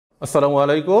আসসালামু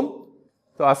আলাইকুম।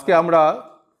 তো আজকে আমরা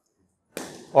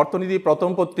অর্থনীতি প্রথম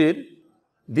পত্রের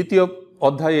দ্বিতীয়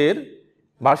অধ্যায়ের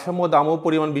ভারসাম্য দাম ও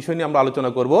পরিমাণ বিষয় নিয়ে আমরা আলোচনা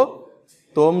করব।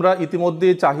 তোমরা ইতিমধ্যে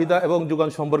চাহিদা এবং যোগান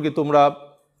সম্পর্কে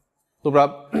তোমরা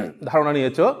ধারণা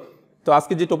নিয়েছো। তো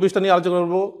আজকে যে টপিকটা নিয়ে আলোচনা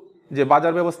করব, যে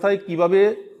বাজার ব্যবস্থায় কিভাবে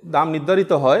দাম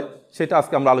নির্ধারিত হয়, সেটা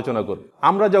আজকে আমরা আলোচনা করব।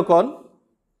 আমরা যখন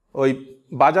ওই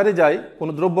বাজারে যাই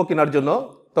কোনো দ্রব্য কেনার জন্য,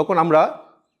 তখন আমরা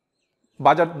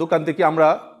বাজার দোকান থেকে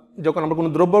যখন আমরা কোনো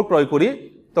দ্রব্য ক্রয় করি,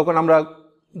 তখন আমরা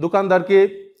দোকানদারকে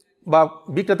বা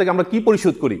বিক্রেতাকে আমরা কি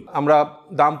পরিশোধ করি? আমরা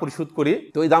দাম পরিশোধ করি।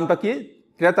 তো এই দামটা কি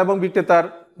ক্রেতা এবং বিক্রেতার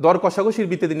দর কষাকষির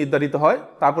ভিত্তিতে নির্ধারিত হয়,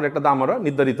 তারপর একটা দাম আমরা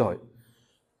নির্ধারিত হয়।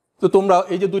 তো তোমরা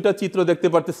এই যে দুইটা চিত্র দেখতে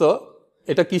পারতেছ,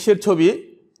 এটা কিসের ছবি?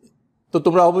 তো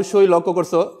তোমরা অবশ্যই লক্ষ্য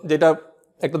করছো যে এটা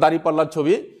একটা দাঁড়িপাল্লার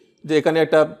ছবি, যে এখানে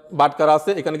একটা বাটকারা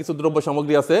আছে, এখানে কিছু দ্রব্য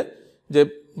সামগ্রী আছে, যে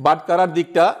বাটকারার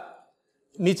দিকটা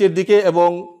নিচের দিকে এবং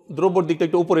দ্রব্যর দিকটা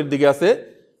একটু উপরের দিকে আছে,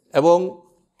 এবং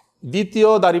দ্বিতীয়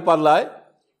দাঁড়িপাল্লায়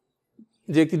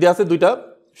যে কি আছে, দুইটা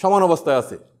সমান অবস্থায়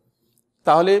আছে।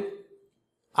 তাহলে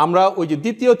আমরা ওই যে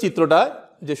দ্বিতীয় চিত্রটা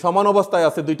যে সমান অবস্থায়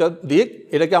আছে দুইটা দিক,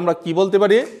 এটাকে আমরা কি বলতে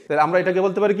পারি? আমরা এটাকে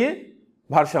বলতে পারি কি?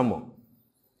 ভারসাম্য।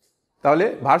 তাহলে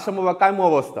ভারসাম্য বা কাম্য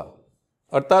অবস্থা,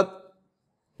 অর্থাৎ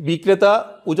বিক্রেতা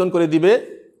ওজন করে দিবে,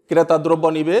 ক্রেতা দ্রব্য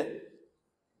নিবে,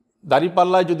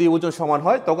 দাঁড়িপাল্লায় যদি ওজন সমান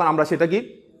হয় তখন আমরা সেটা কি,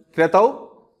 ক্রেতাও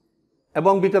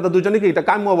এবং বিক্রেতা দুজনেই কি, এটা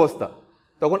কাম্য অবস্থা।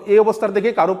 তখন এই অবস্থার থেকে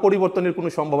কারো পরিবর্তনের কোনো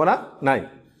সম্ভাবনা নাই।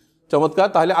 চমৎকার।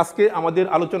 তাহলে আজকে আমাদের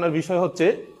আলোচনার বিষয় হচ্ছে,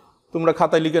 তোমরা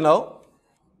খাতায় লিখে নাও,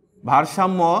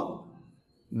 ভারসাম্য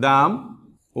দাম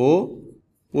ও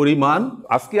পরিমাণ।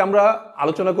 আজকে আমরা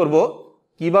আলোচনা করব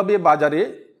কিভাবে বাজারে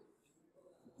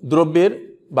দ্রব্যের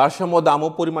ভারসাম্য দাম ও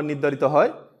পরিমাণ নির্ধারিত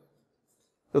হয়।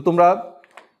 তো তোমরা,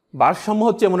 ভারসাম্য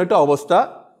হচ্ছে এমন একটা অবস্থা,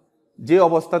 যে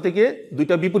অবস্থা থেকে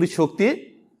দুইটা বিপরীত শক্তি,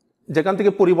 যেখান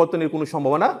থেকে পরিবর্তনের কোনো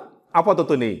সম্ভাবনা আপাতত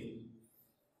নেই।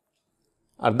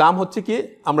 আর দাম হচ্ছে কি,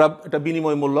 আমরা এটা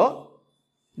বিনিময় মূল্য,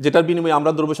 যেটার বিনিময়ে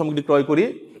আমরা দ্রব্য সামগ্রী ক্রয় করি,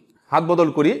 হাত বদল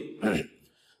করি।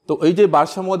 তো এই যে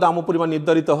ভারসাম্য দাম ও পরিমাণ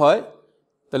নির্ধারিত হয়,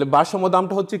 তাহলে ভারসাম্য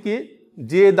দামটা হচ্ছে কি,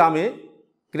 যে দামে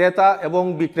ক্রেতা এবং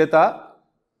বিক্রেতা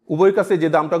উভয়ের কাছে যে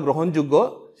দামটা গ্রহণযোগ্য,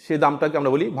 সে দামটাকে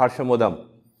আমরা বলি ভারসাম্য দাম।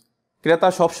 ক্রেতা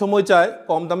সবসময় চায়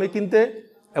কম দামে কিনতে,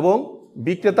 এবং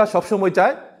বিক্রেতা সবসময়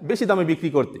চায় বেশি দামে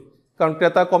বিক্রি করতে। কারণ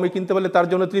ক্রেতা কমে কিনতে পারলে তার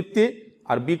জন্য তৃপ্তি,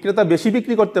 আর বিক্রেতা বেশি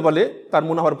বিক্রি করতে পারলে তার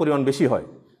মুনাফার পরিমাণ বেশি হয়।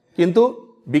 কিন্তু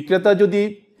বিক্রেতা যদি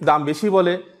দাম বেশি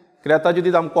বলে, ক্রেতা যদি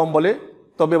দাম কম বলে,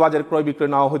 তবে বাজারে ক্রয়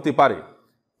বিক্রয় নাও হতে পারে।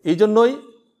 এই জন্যই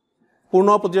পূর্ণ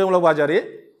প্রতিযোগিতামূলক বাজারে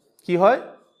কি হয়,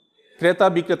 ক্রেতা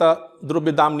বিক্রেতা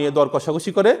দ্রব্যের দাম নিয়ে দর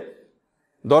কষাকষি করে।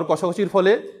 দর কষাকষির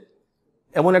ফলে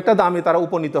এমন একটা দামে তারা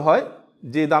উপনীত হয়,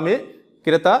 যে দামে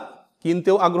ক্রেতা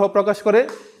কিনতেও আগ্রহ প্রকাশ করে,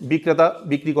 বিক্রেতা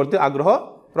বিক্রি করতে আগ্রহ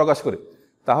প্রকাশ করে।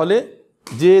 তাহলে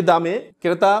যে দামে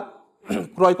ক্রেতা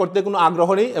ক্রয় করতে কোনো আগ্রহ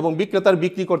নেই এবং বিক্রেতার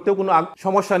বিক্রি করতেও কোনো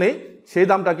সমস্যা নেই, সেই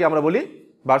দামটাকে আমরা বলি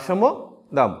ভারসাম্য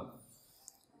দাম।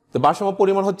 তো ভারসাম্য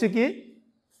পরিমাণ হচ্ছে কি,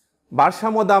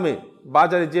 ভারসাম্য দামে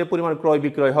বাজারে যে পরিমাণ ক্রয়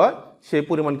বিক্রয় হয়, সেই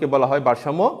পরিমাণকে বলা হয়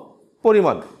ভারসাম্য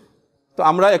পরিমাণ। তো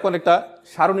আমরা এখন একটা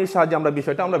সারণীর সাহায্যে আমরা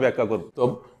বিষয়টা ব্যাখ্যা করব। তো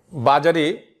বাজারে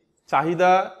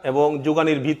চাহিদা এবং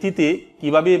যোগানের ভিত্তিতে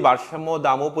কিভাবে ভারসাম্য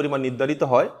দাম ও পরিমাণ নির্ধারিত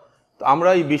হয়, তো আমরা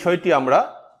এই বিষয়টি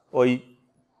ওই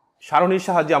সারণীর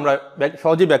সাহায্যে আমরা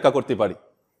সহজেই ব্যাখ্যা করতে পারি।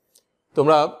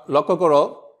 তোমরা লক্ষ্য করো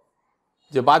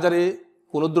যে বাজারে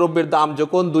কোনো দ্রব্যের দাম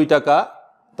যখন 2 টাকা,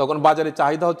 তখন বাজারে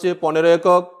চাহিদা হচ্ছে 15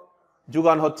 একক,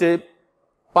 যোগান হচ্ছে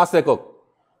 5 একক।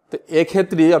 তো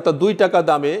এক্ষেত্রে অর্থাৎ 2 টাকা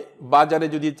দামে বাজারে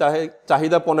যদি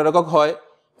চাহিদা 15 একক হয়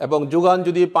এবং যোগান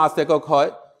যদি 5 একক হয়,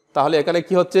 তাহলে এখানে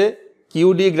কি হচ্ছে,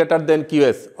 কিউডি গ্রেটার দেন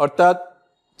কিউএস, অর্থাৎ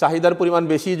চাহিদার পরিমাণ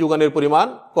বেশি, যোগানের পরিমাণ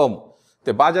কম।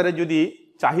 তো বাজারে যদি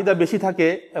চাহিদা বেশি থাকে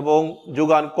এবং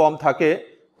যোগান কম থাকে,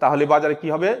 তাহলে বাজারে কি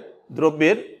হবে,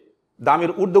 দ্রব্যের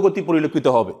দামের ঊর্ধ্বগতি পরিলক্ষিত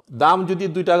হবে। দাম যদি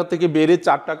 2 টাকা থেকে বেড়ে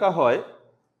 4 টাকা হয়,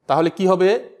 তাহলে কি হবে,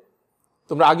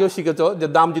 তোমরা আগেও শিখেছ যে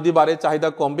দাম যদি বাড়ে চাহিদা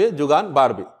কমবে, যোগান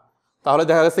বাড়বে। তাহলে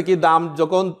দেখা গেছে কি, দাম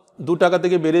যখন 2 টাকা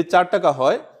থেকে বেড়ে 4 টাকা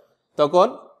হয়, তখন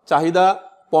চাহিদা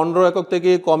 15 একক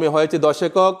থেকে কমে হয়েছে 10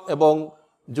 একক এবং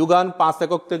যোগান 5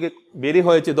 একক থেকে বেড়ে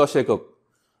হয়েছে 10 একক।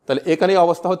 তাহলে এখানে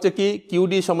অবস্থা হচ্ছে কি,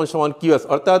 কিউডি সমান সমান কিউএস,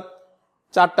 অর্থাৎ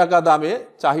 4 টাকা দামে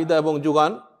চাহিদা এবং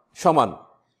যোগান সমান,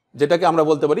 যেটাকে আমরা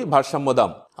বলতে পারি ভারসাম্য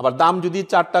দাম। আবার দাম যদি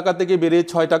 4 টাকা থেকে বেড়ে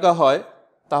 6 টাকা হয়,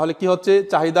 তাহলে কি হচ্ছে,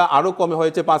 চাহিদা আরও কমে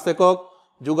হয়েছে 5 একক,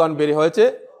 যোগান বেড়ে হয়েছে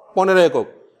 15 একক।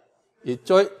 এই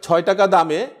 6 টাকা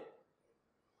দামে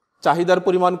চাহিদার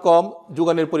পরিমাণ কম,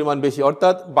 যোগানের পরিমাণ বেশি,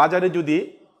 অর্থাৎ বাজারে যদি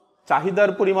চাহিদার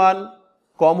পরিমাণ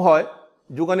কম হয়,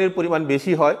 যোগানের পরিমাণ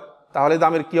বেশি হয়, তাহলে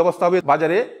দামের কি অবস্থা হবে,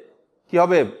 বাজারে কি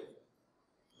হবে,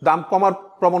 দাম কমার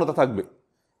প্রবণতা থাকবে।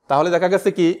 তাহলে দেখা গেছে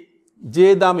কি, যে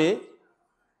দামে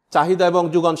চাহিদা এবং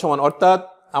যোগান সমান, অর্থাৎ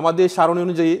আমাদের সারণী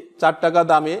অনুযায়ী 4 টাকা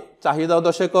দামে চাহিদাও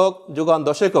 10 একক, যোগান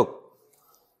 10 একক,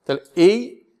 তাহলে এই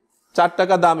 4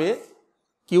 টাকা দামে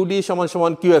কিউডি সমান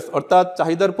সমান কিউএস, অর্থাৎ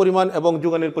চাহিদার পরিমাণ এবং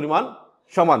যোগানের পরিমাণ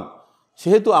সমান।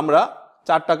 সেহেতু আমরা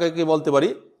 4 টাকাকে বলতে পারি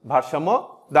ভারসাম্য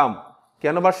দাম।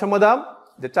 কেন ভারসাম্য দাম?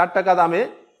 যে 4 টাকা দামে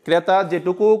ক্রেতা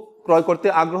যেটুকু ক্রয় করতে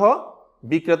আগ্রহ,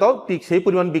 বিক্রেতাও ঠিক সেই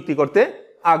পরিমাণ বিক্রি করতে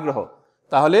আগ্রহ।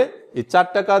 তাহলে এই 4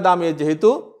 টাকা দামে যেহেতু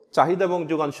চাহিদা এবং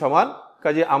যোগান সমান,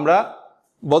 কাজে আমরা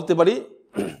বলতে পারি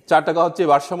 4 টাকা হচ্ছে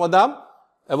ভারসাম্য দাম।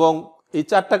 এবং এই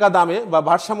 4 টাকা দামে বা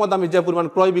ভারসাম্য দামে যে পরিমাণ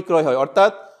ক্রয় বিক্রয় হয়,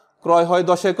 অর্থাৎ ক্রয় হয়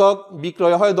 10 একক,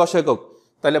 বিক্রয় হয় 10 একক,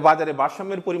 তাহলে বাজারে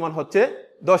ভারসাম্যের পরিমাণ হচ্ছে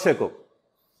 10 একক।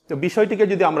 তো বিষয়টিকে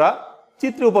যদি আমরা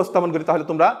চিত্রে উপস্থাপন করি তাহলে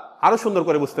তোমরা আরো সুন্দর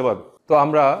করে বুঝতে পারবে। তো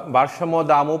আমরা ভারসাম্য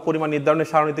দাম ও পরিমাণ নির্ধারণের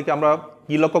সারণী থেকে আমরা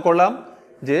কি লক্ষ্য করলাম,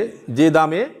 যে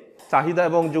দামে চাহিদা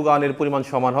এবং যোগানের পরিমাণ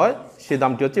সমান হয় সে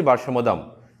দামটি হচ্ছে ভারসাম্য দাম।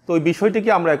 তো ওই বিষয়টিকে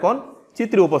আমরা এখন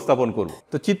চিত্রে উপস্থাপন করব।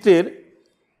 তো চিত্রের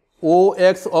ও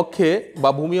এক্স অক্ষে বা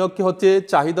ভূমি অক্ষে হচ্ছে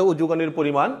চাহিদা ও যোগানের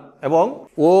পরিমাণ, এবং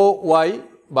ও ওয়াই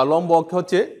বা লম্ব অক্ষে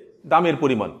হচ্ছে দামের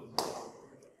পরিমাণ।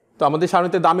 তো আমাদের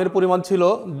সারণীতে দামের পরিমাণ ছিল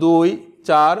 2,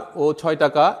 4 ও 6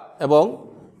 টাকা, এবং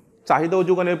চাহিদা ও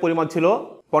যোগানের পরিমাণ ছিল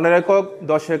 15 একক,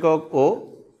 10 একক ও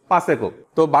 5 একক।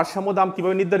 তো ভারসাম্য দাম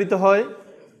কিভাবে নির্ধারিত হয়?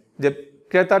 যে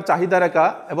ক্রেতার চাহিদা রেখা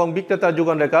এবং বিক্রেতার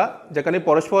যোগান রেখা যেখানে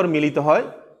পরস্পর মিলিত হয়,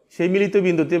 সেই মিলিত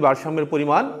বিন্দুতে ভারসাম্যের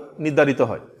পরিমাণ নির্ধারিত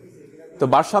হয়। তো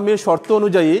ভারসাম্যের শর্ত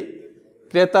অনুযায়ী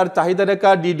ক্রেতার চাহিদা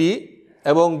রেখা ডিডি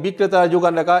এবং বিক্রেতার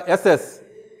যোগান রেখা এসএস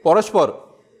পরস্পর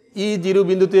E0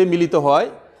 বিন্দুতে মিলিত হয়।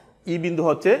 ই বিন্দু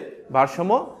হচ্ছে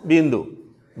ভারসাম্য বিন্দু।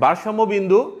 ভারসাম্য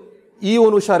বিন্দু ই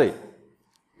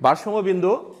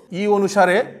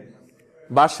অনুসারে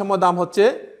ভারসাম্য দাম হচ্ছে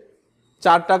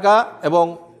 4 টাকা এবং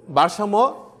ভারসাম্য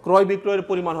ক্রয় বিক্রয়ের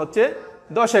পরিমাণ হচ্ছে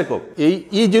 10 একক। এই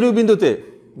E0 বিন্দুতে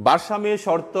ভারসাম্যের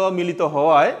শর্ত মিলিত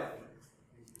হওয়ায়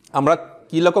আমরা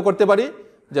কি লক্ষ্য করতে পারি,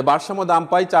 যে ভারসাম্য দাম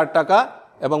পাই 4 টাকা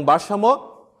এবং ভারসাম্য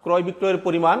ক্রয় বিক্রয়ের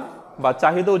পরিমাণ বা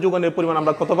চাহিদা ও যোগানের পরিমাণ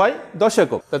আমরা কত পাই? 10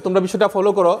 একক। তাই তোমরা বিষয়টা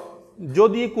ফলো করো।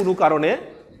 যদি কোনো কারণে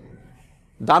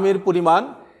দামের পরিমাণ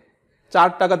 4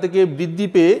 টাকা থেকে বৃদ্ধি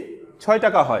পেয়ে 6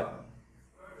 টাকা হয়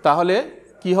তাহলে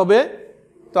কি হবে?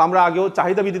 তো আমরা আগেও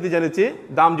চাহিদা বৃদ্ধিতে জেনেছি,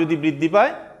 দাম যদি বৃদ্ধি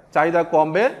পায় চাহিদা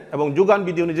কমবে এবং যোগান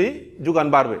বৃদ্ধি অনুযায়ী যোগান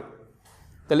বাড়বে।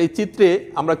 তাহলে এই চিত্রে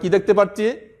আমরা কি দেখতে পাচ্ছি,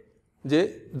 যে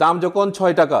দাম যখন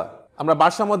 6 টাকা, আমরা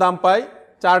ভারসাম্য দাম পাই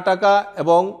 4 টাকা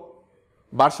এবং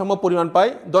ভারসাম্য পরিমাণ পাই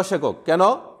 10 একক। কেন?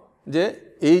 যে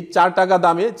এই 4 টাকা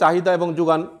দামে চাহিদা এবং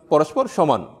যোগান পরস্পর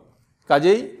সমান।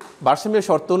 কাজেই ভারসাম্যের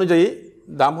শর্ত অনুযায়ী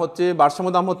ভারসাম্য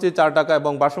দাম হচ্ছে 4 টাকা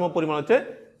এবং ভারসাম্য পরিমাণ হচ্ছে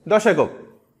 10 একক।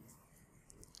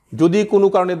 যদি কোনো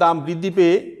কারণে দাম বৃদ্ধি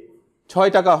পেয়ে 6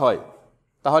 টাকা হয়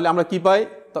তাহলে আমরা কি পাই?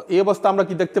 তো এই অবস্থা আমরা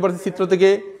কি দেখতে পাচ্ছি চিত্র থেকে,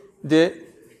 যে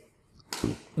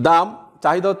দাম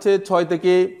চাহিদা হচ্ছে 6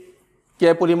 থেকে কে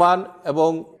পরিমাণ এবং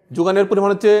যোগানের পরিমাণ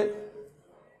হচ্ছে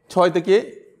 6 থেকে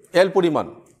এল পরিমাণ।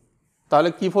 তাহলে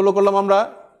কি ফলো করলাম আমরা,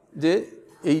 যে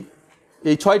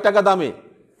এই 6 টাকা দামে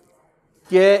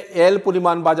কে এল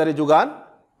পরিমাণ বাজারে যোগান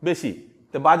বেশি।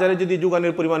 তো বাজারে যদি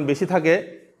যোগানের পরিমাণ বেশি থাকে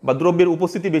বা দ্রব্যের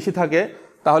উপস্থিতি বেশি থাকে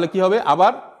তাহলে কি হবে?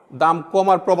 আবার দাম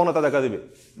কমার প্রবণতা দেখা দেবে।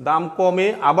 দাম কমে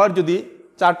আবার যদি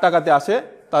 4 টাকাতে আসে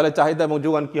তাহলে চাহিদা এবং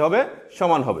যোগান কি হবে?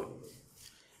 সমান হবে।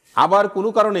 আবার কোনো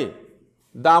কারণে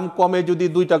দাম কমে যদি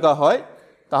 2 টাকা হয়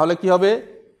তাহলে কি হবে?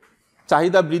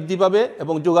 চাহিদা বৃদ্ধি পাবে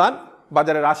এবং যোগান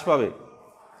বাজারে হ্রাস পাবে।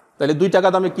 তাহলে 2 টাকা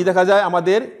দামে কি দেখা যায়?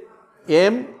 আমাদের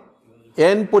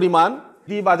এন পরিমাণ,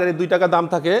 যদি বাজারে 2 টাকা দাম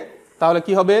থাকে তাহলে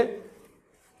কি হবে?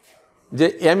 যে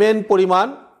এন পরিমাণ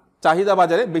চাহিদা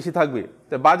বাজারে বেশি থাকবে।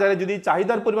 তো বাজারে যদি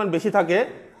চাহিদার পরিমাণ বেশি থাকে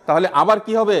তাহলে আবার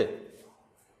কি হবে?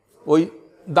 ওই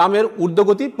দামের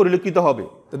ঊর্ধ্বগতি পরিলক্ষিত হবে।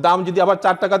 তো দাম যদি আবার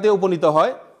 4 টাকাতে উপনীত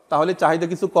হয় তাহলে চাহিদা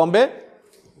কিছু কমবে,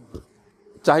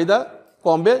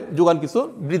 যোগান কিছু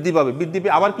বৃদ্ধি পাবে। বৃদ্ধি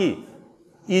পেয়ে আবার কি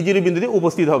E0 বিন্দুতে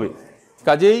উপস্থিত হবে।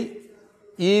 কাজেই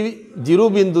E0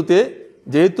 বিন্দুতে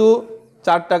যেহেতু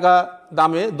 4 টাকা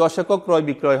দামে 10 একক ক্রয়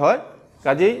বিক্রয় হয়,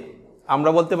 কাজেই আমরা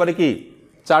বলতে পারি কি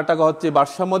 4 টাকা হচ্ছে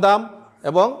ভারসাম্য দাম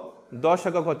এবং 10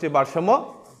 একক হচ্ছে ভারসাম্য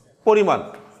পরিমাণ।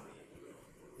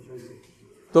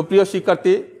 তো প্রিয়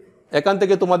শিক্ষার্থী, এখান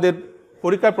থেকে তোমাদের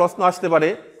পরীক্ষার প্রশ্ন আসতে পারে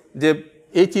যে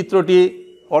এই চিত্রটি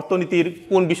অর্থনীতির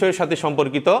কোন বিষয়ের সাথে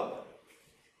সম্পর্কিত।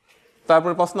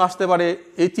 তারপর প্রশ্ন আসতে পারে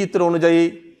এই চিত্র অনুযায়ী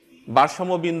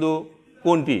ভারসাম্য বিন্দু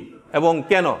কোনটি এবং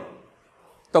কেন।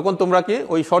 তখন তোমরা কি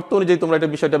ওই শর্ত অনুযায়ী তোমরা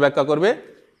এটা বিষয়টা ব্যাখ্যা করবে।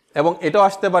 এবং এটাও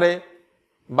আসতে পারে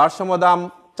ভারসাম্য দাম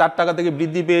 4 টাকা থেকে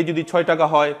বৃদ্ধি পেয়ে যদি 6 টাকা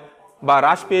হয় বা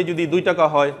হ্রাস পেয়ে যদি 2 টাকা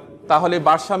হয় তাহলে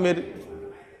ভারসাম্যের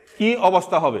কি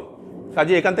অবস্থা হবে।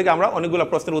 কাজে এখান থেকে আমরা অনেকগুলো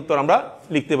প্রশ্নের উত্তর আমরা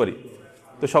লিখতে পারি।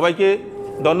 তো সবাইকে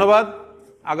ধন্যবাদ।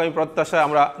 আগামী প্রত্যাশায়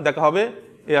আমরা দেখা হবে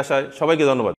এই আশায় সবাইকে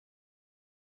ধন্যবাদ।